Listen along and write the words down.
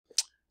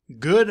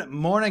Good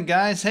morning,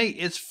 guys. Hey,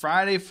 it's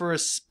Friday for a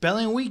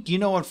spelling week. You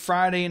know what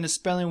Friday in the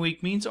spelling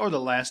week means, or the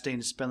last day in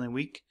the spelling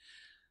week.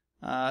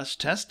 It's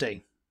test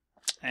day.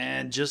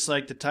 And just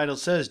like the title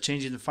says,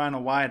 changing the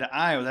final Y to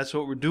I, well, that's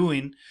what we're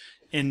doing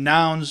in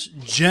nouns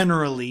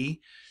generally,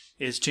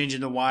 is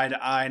changing the Y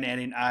to I and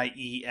adding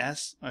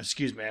IES. Oh,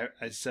 excuse me,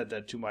 I said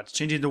that too much.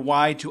 Changing the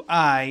Y to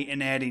I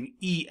and adding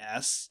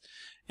ES.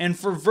 And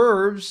for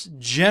verbs,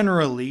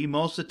 generally,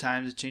 most of the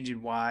time, it's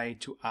changing Y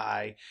to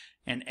I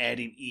and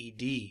adding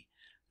ED.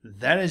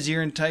 That is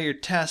your entire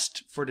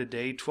test for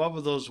today. 12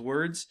 of those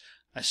words.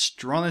 I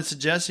strongly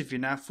suggest if you're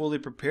not fully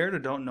prepared or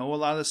don't know a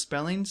lot of the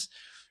spellings,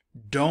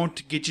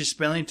 don't get your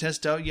spelling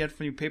test out yet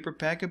from your paper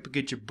packet, but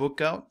get your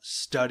book out,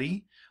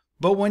 study.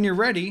 But when you're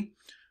ready,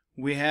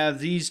 we have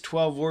these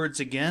 12 words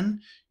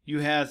again. You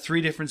have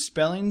 3 different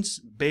spellings: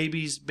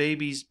 babies,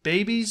 babies,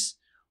 babies.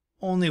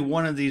 Only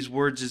one of these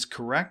words is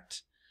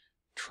correct.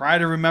 Try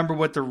to remember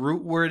what the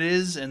root word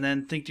is and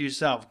then think to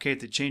yourself, okay,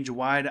 to change a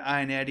Y to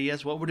I and add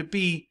ES, what would it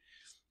be?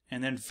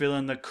 And then fill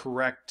in the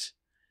correct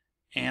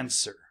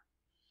answer.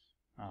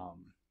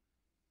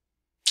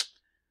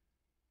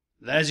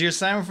 That is your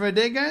assignment for the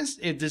day, guys.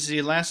 If this is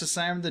your last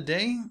assignment of the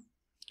day,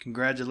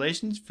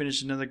 congratulations.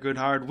 Finish another good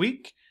hard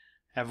week.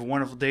 Have a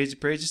wonderful day as you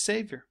praise your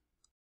Savior.